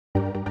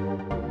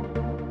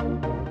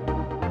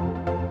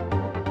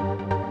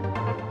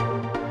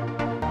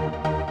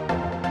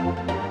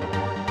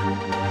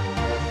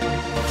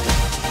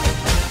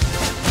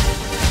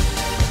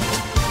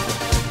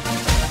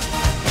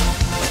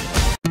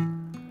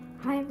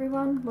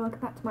everyone, welcome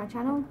back to my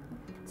channel.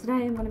 Today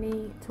I'm going to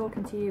be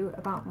talking to you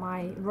about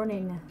my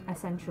running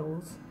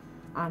essentials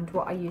and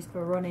what I use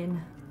for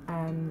running,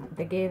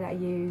 the gear that I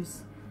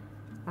use,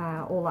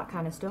 all that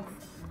kind of stuff.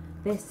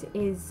 This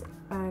is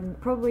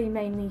probably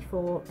mainly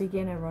for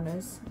beginner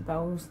runners,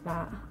 those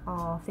that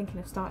are thinking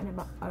of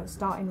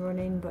starting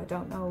running but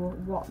don't know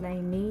what they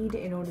need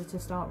in order to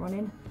start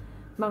running.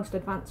 Most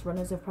advanced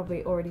runners have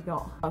probably already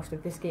got most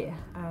of this gear,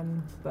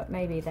 but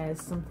maybe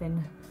there's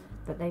something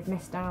that they've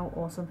missed out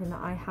or something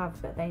that I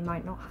have that they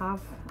might not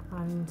have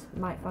and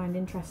might find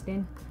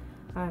interesting.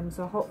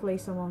 So hopefully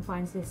someone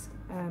finds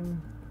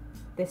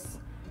this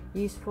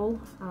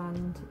useful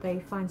and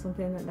they find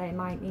something that they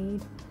might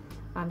need,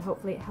 and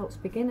hopefully it helps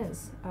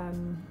beginners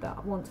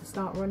that want to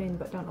start running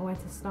but don't know where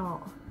to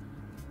start.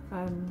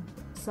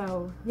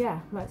 So yeah,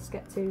 let's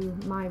get to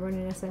my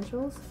running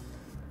essentials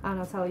and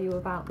I'll tell you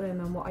about them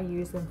and what I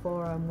use them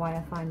for and why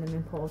I find them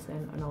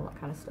important and all that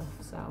kind of stuff.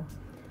 So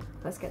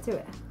let's get to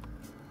it.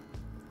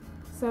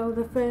 So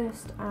the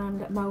first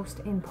and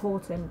most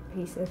important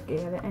piece of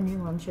gear that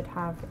anyone should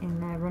have in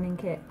their running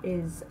kit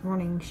is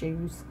running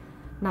shoes.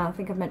 Now I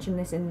think I've mentioned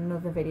this in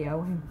another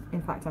video,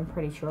 in fact I'm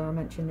pretty sure I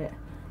mentioned it,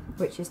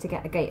 which is to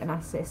get a gait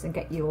analysis and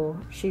get your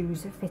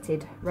shoes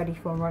fitted ready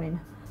for running.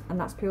 And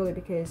that's purely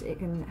because it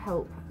can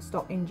help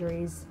stop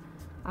injuries,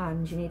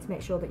 and you need to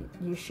make sure that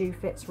your shoe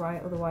fits right,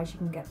 otherwise you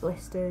can get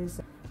blisters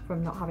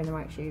from not having the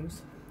right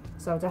shoes.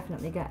 So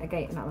definitely get a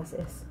gait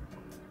analysis.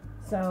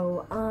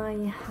 So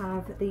I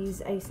have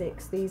these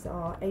Asics. These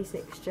are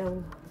Asics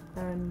Gel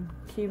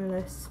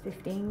Cumulus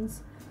 15s,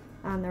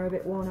 and they're a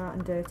bit worn out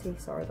and dirty,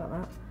 sorry about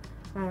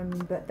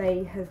that. But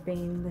they have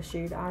been the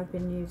shoe that I've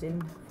been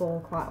using for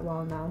quite a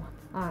while now,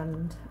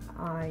 and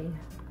I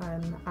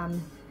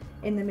am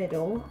in the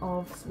middle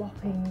of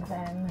swapping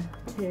them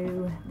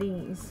to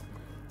these.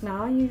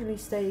 Now I usually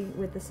stay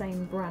with the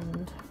same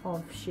brand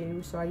of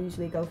shoe, so I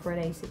usually go for an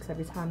Asics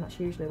every time. That's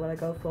usually what I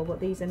go for, but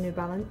these are New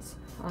Balance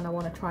and I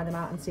want to try them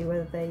out and see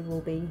whether they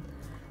will be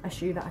a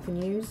shoe that I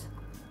can use.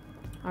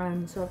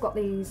 So I've got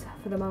these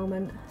for the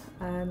moment,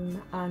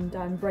 and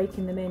I'm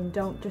breaking them in.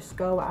 Don't just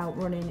go out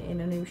running in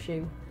a new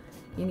shoe.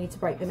 You need to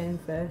break them in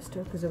first,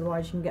 because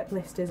otherwise you can get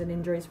blisters and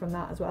injuries from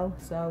that as well.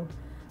 So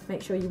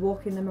make sure you're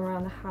walking them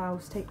around the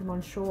house, take them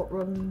on short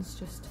runs,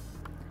 just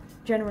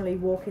generally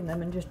walking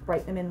them and just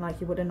break them in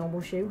like you would a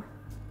normal shoe.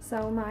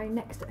 So my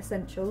next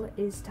essential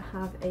is to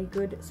have a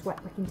good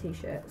sweat wicking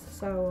t-shirt.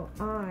 So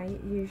I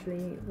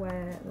usually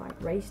wear like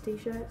race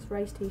t-shirts.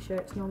 Race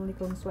t-shirts normally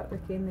come sweat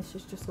wicking. This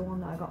is just the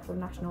one that I got from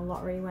National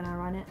Lottery when I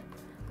ran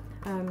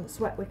it.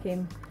 Sweat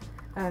wicking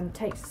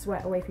takes the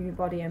sweat away from your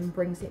body and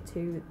brings it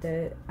to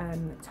the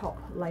top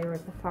layer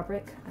of the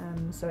fabric,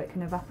 so it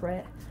can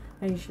evaporate.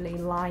 They're usually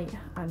light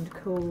and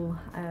cool,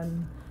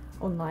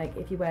 unlike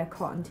if you wear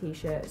cotton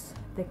t-shirts.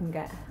 They can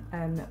get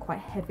quite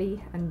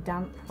heavy and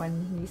damp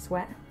when you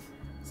sweat,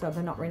 so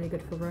they're not really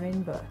good for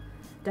running, but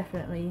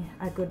definitely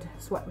a good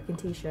sweat wicking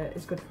t-shirt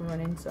is good for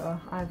running. So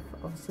I've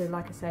obviously,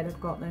 like I said, I've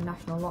got the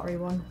National Lottery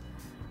one,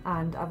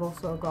 and I've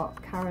also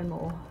got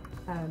Caramore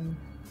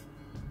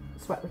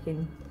sweat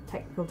wicking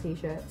technical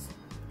t-shirts,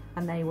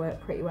 and they work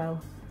pretty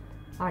well.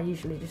 I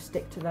usually just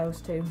stick to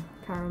those two,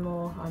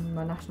 Caramore and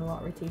my National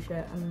Lottery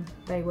t-shirt, and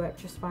they work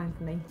just fine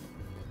for me.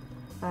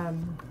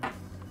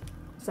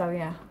 So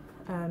yeah,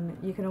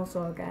 you can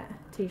also get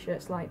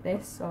t-shirts like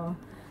this. So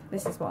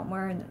this is what I'm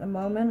wearing at the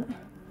moment.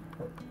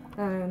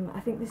 I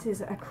think this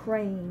is a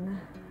Crane.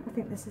 I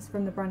think this is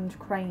from the brand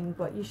Crane,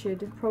 but you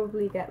should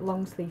probably get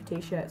long sleeve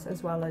t-shirts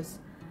as well as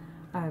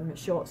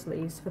short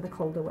sleeves for the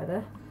colder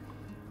weather,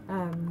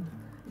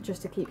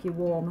 just to keep you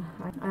warm.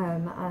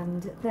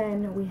 And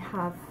then we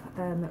have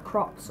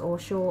crops or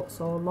shorts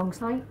or long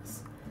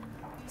tights.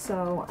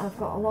 So I've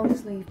got a long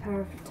sleeve pair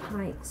of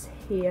tights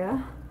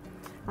here,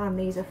 and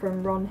these are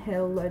from Ron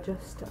Hill. They're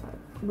just a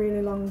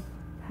really long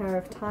pair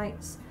of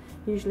tights.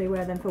 Usually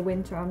wear them for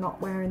winter. I'm not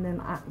wearing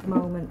them at the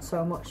moment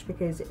so much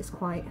because it's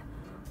quite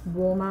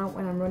warm out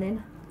when I'm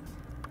running.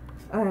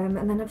 And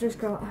then I've just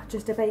got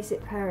just a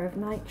basic pair of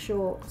Nike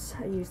shorts.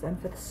 I use them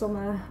for the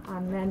summer,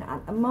 and then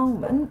at the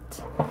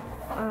moment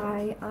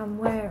I am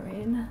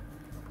wearing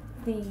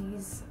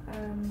these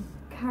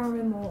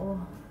Caramore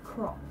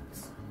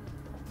crops.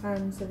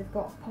 So they've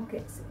got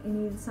pockets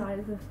in either side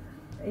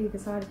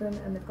of them,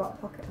 and they've got a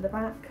pocket at the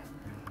back.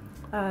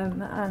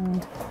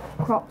 And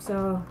crops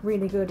are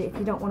really good if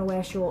you don't want to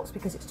wear shorts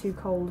because it's too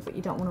cold, but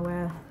you don't want to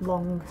wear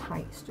long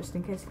tights just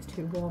in case it's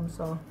too warm.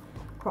 So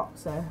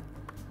crops are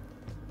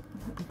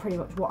pretty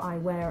much what I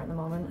wear at the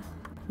moment.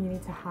 You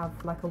need to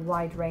have like a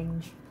wide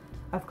range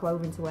of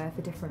clothing to wear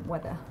for different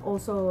weather.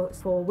 Also,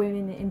 for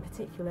women in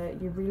particular,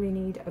 you really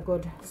need a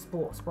good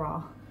sports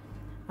bra.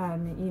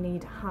 You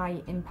need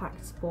high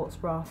impact sports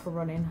bra for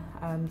running.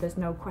 There's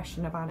no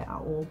question about it at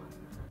all.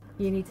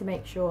 You need to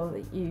make sure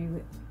that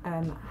you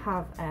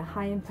have a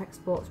high impact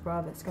sports bra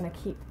that's going to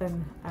keep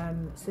them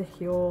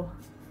secure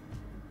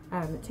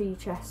to your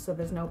chest, so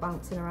there's no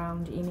bouncing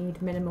around. You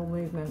need minimal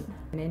movement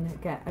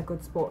and get a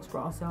good sports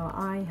bra. So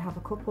I have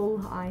a couple.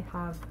 I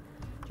have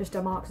just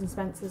a Marks and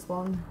Spencer's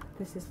one.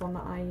 This is one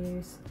that I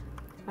use.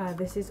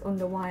 This is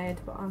underwired,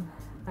 but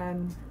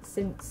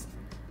since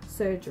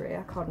surgery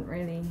I couldn't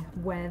really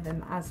wear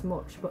them as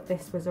much, but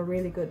this was a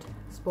really good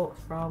sports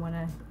bra when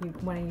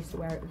I used to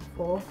wear it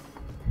before.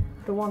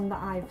 The one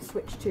that I've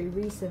switched to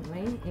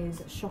recently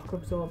is Shock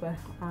Absorber,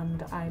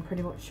 and I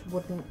pretty much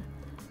wouldn't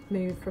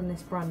move from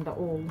this brand at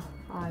all.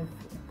 I've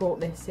bought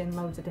this in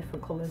loads of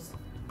different colours,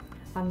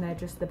 and they're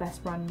just the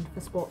best brand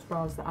for sports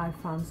bras that I've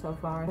found so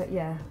far. But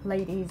yeah,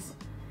 ladies,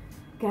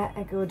 get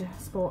a good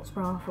sports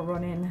bra for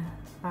running.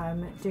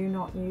 Do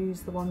not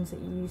use the ones that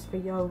you use for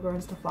yoga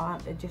and stuff like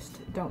that. They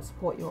just don't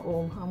support you at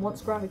all. And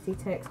once gravity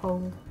takes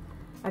hold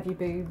of your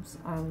boobs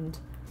and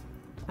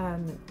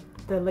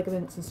the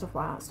ligaments and stuff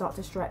like that start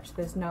to stretch,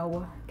 there's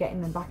no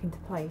getting them back into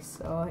place.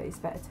 So it's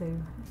better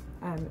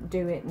to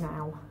do it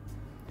now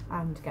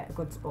and get a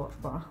good sports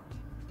bra.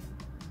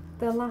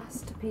 The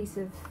last piece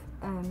of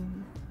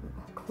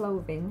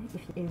clothing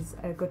is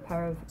a good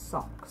pair of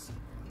socks.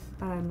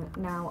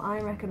 Now I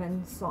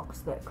recommend socks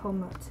that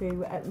come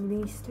to at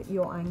least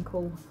your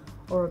ankle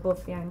or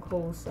above the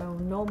ankle, so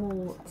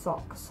normal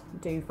socks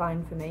do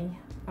fine for me,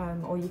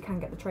 or you can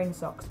get the trainer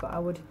socks, but I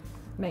would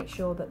make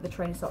sure that the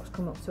trainer socks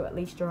come up to at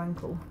least your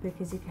ankle,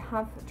 because if you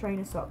have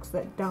trainer socks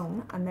that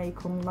don't and they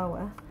come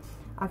lower,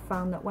 I've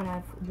found that when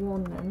I've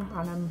worn them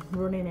and I'm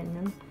running in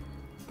them,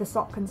 the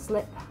sock can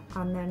slip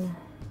and then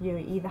you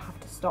either have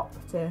to stop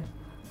to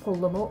pull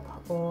them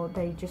up, or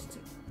they just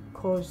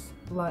cause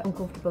like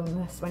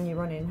uncomfortableness when you're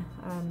running.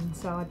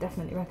 So I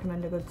definitely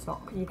recommend a good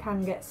sock. You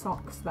can get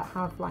socks that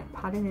have like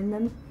padding in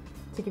them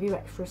to give you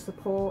extra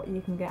support.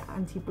 You can get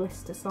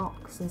anti-blister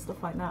socks and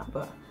stuff like that,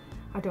 but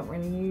I don't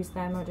really use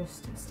them. I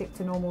just stick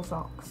to normal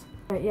socks.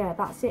 But yeah,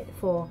 that's it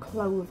for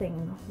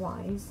clothing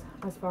wise,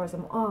 as far as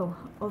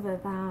other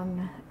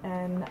than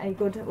a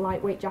good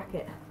lightweight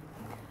jacket.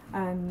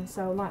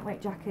 So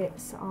lightweight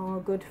jackets are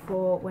good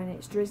for when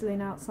it's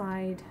drizzling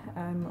outside,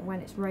 when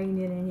it's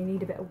raining and you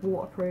need a bit of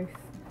waterproof,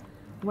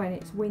 when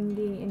it's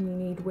windy and you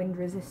need wind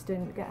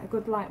resistant. Get a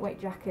good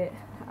lightweight jacket.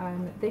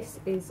 This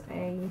is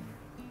a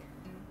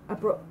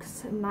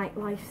Brooks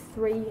Nightlife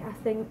 3, I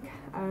think.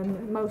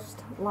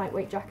 Most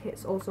lightweight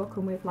jackets also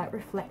come with like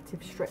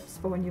reflective strips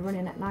for when you're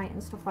running at night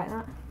and stuff like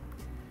that.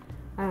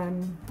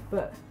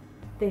 But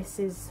this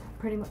is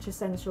pretty much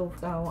essential,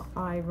 so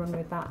I run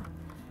with that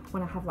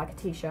when I have like a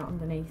t-shirt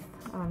underneath,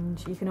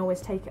 and you can always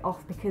take it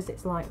off because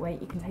it's lightweight.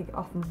 You can take it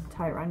off and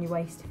tie it around your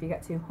waist if you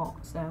get too hot.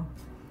 So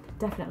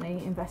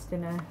definitely invest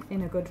in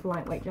a good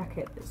lightweight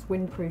jacket that's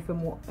windproof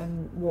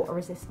and water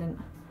resistant.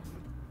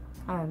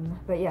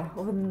 But yeah,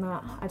 other than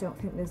that, I don't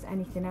think there's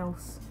anything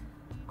else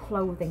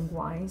clothing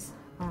wise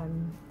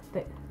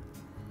that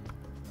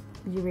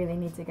you really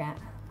need to get.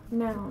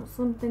 Now,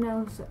 something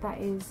else that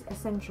is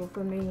essential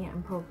for me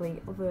and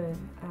probably other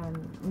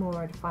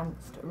more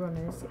advanced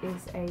runners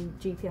is a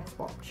GPS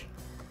watch.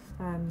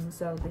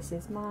 So this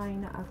is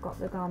mine. I've got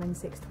the Garmin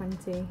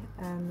 620.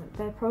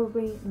 They're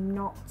probably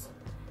not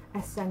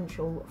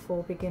essential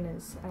for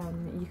beginners.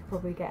 You could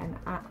probably get an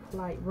app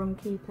like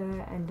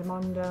Runkeeper,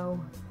 Endomondo,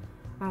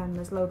 and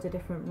there's loads of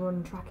different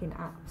run tracking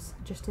apps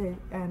just to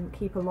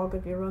keep a log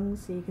of your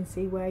runs, so you can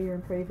see where you're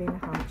improving,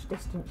 how much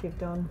distance you've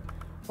done,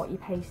 what your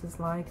pace is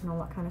like and all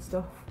that kind of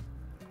stuff.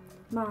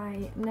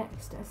 My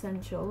next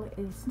essential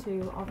is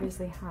to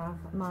obviously have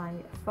my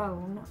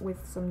phone with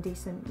some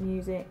decent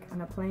music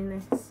and a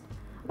playlist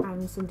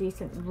and some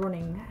decent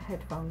running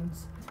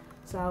headphones.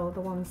 So the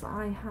ones that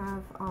I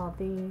have are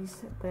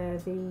these. They're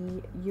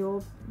the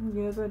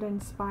Earbud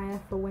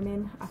Inspire for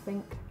women, I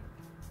think,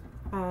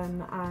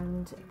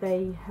 and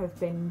they have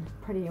been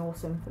pretty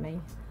awesome for me.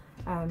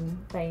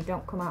 They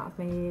don't come out of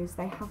my ears.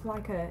 They have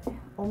like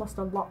almost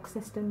a lock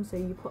system, so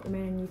you put them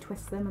in and you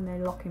twist them and they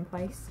lock in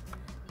place.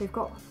 They've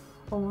got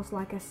almost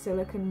like a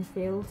silicone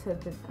feel to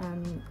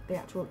the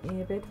actual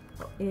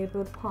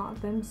earbud part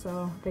of them,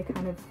 so they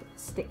kind of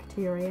stick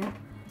to your ear,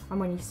 and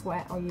when you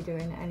sweat or you're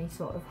doing any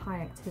sort of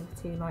high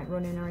activity like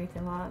running or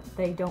anything like that,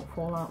 they don't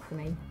fall out for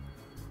me.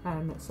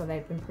 So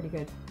they've been pretty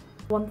good.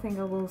 One thing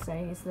I will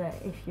say is that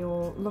if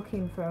you're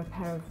looking for a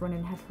pair of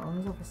running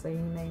headphones, obviously you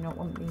may not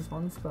want these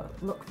ones, but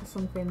look for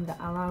something that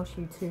allows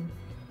you to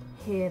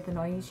hear the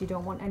noise. You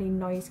don't want any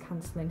noise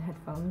cancelling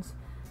headphones,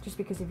 just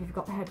because if you've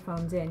got the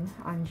headphones in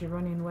and you're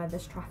running where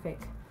there's traffic,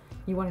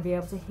 you want to be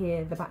able to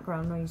hear the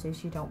background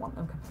noises. You don't want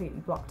them completely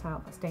blocked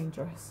out. That's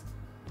dangerous.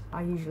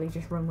 I usually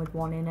just run with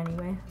one in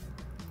anyway.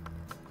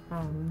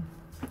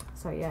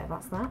 So yeah,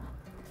 that's that.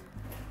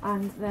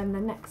 And then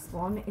the next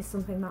one is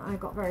something that I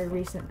got very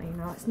recently.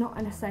 Now, it's not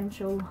an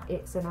essential,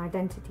 it's an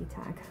identity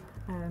tag.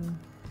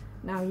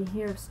 Now, you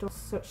hear of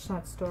such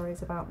sad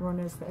stories about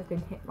runners that have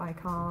been hit by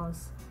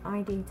cars.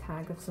 ID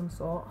tag of some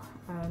sort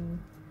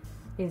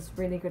is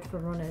really good for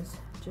runners,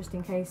 just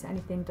in case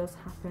anything does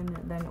happen,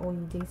 then all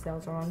your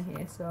details are on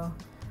here. So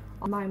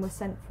mine was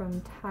sent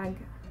from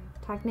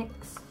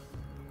Tagnix.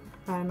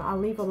 I'll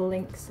leave all the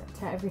links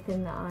to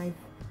everything that I've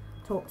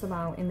talked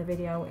about in the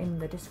video in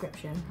the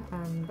description,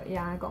 but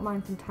yeah, I got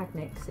mine from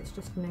Tagnix. It's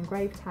just an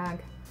engraved tag,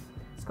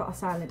 It's got a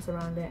silence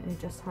around it, and it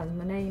just has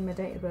my name, my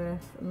date of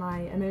birth,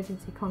 my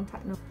emergency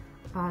contact number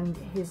and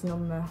his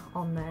number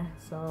on there.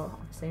 So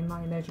obviously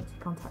my emergency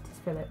contact is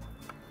Philip.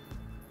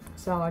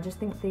 So I just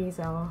think these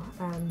are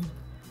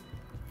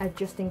a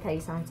just in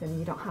case item.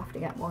 You don't have to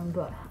get one,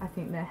 but I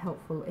think they're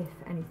helpful if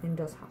anything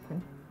does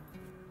happen.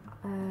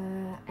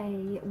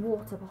 A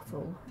water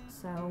bottle.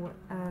 So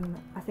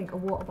I think a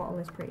water bottle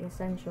is pretty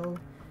essential.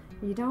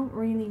 You don't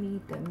really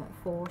need them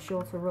for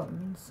shorter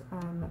runs,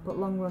 but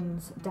long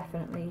runs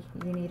definitely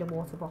you need a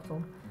water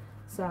bottle.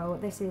 So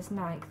this is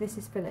Nike, this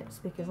is Philips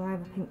because I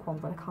have a pink one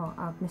but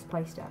I've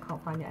misplaced it, I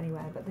can't find it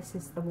anywhere, but this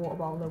is the water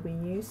bottle that we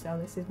use. So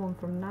this is one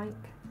from Nike.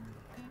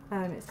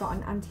 It's got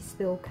an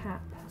anti-spill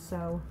cap,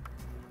 so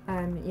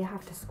you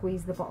have to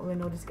squeeze the bottle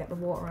in order to get the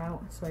water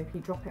out, so if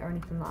you drop it or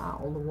anything like that,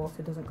 all the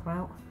water doesn't come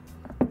out.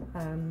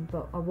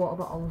 But a water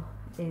bottle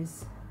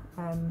is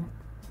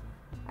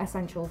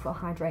essential for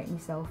hydrating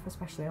yourself,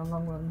 especially on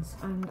long runs.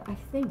 And I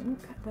think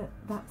that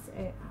that's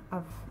it.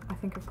 I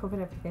think I've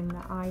covered everything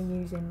that I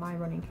use in my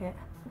running kit.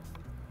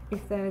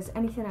 If there's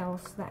anything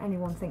else that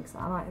anyone thinks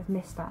that I might have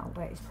missed out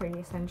that is pretty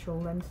essential,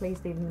 then please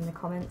leave them in the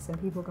comments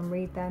and people can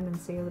read them and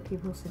see other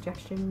people's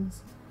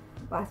suggestions.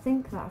 But I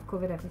think that I've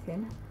covered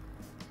everything.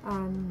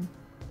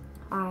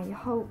 I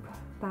hope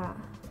that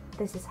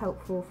this is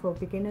helpful for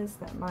beginners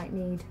that might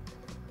need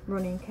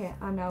running kit.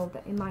 I know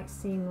that it might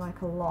seem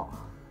like a lot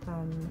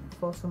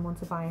for someone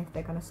to buy if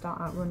they're going to start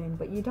out running,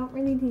 but you don't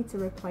really need to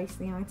replace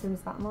the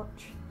items that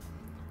much.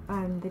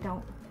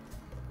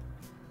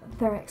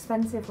 They're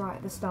expensive right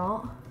at the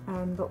start,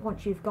 but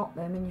once you've got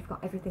them and you've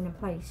got everything in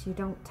place, you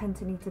don't tend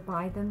to need to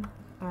buy them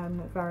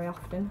very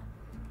often.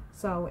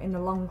 So in the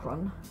long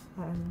run,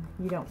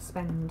 you don't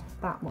spend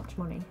that much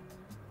money.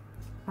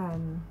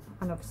 And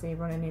obviously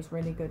running is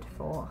really good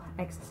for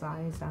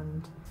exercise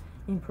and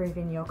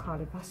improving your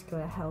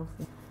cardiovascular health.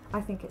 I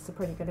think it's a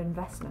pretty good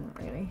investment,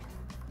 really.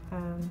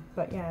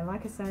 But yeah,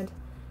 like I said,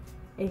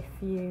 if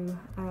you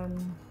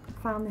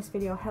found this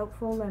video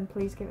helpful, then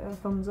please give it a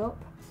thumbs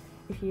up.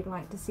 If you'd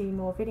like to see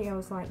more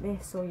videos like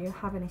this, or you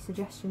have any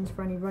suggestions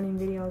for any running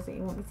videos that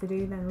you want me to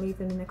do, then leave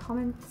them in the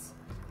comments.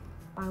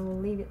 I will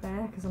leave it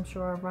there because I'm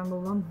sure I've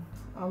rambled on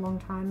a long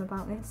time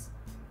about this.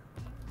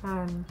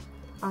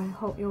 I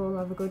hope you all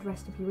have a good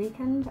rest of your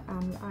weekend,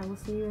 and I will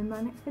see you in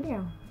my next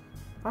video.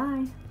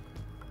 Bye!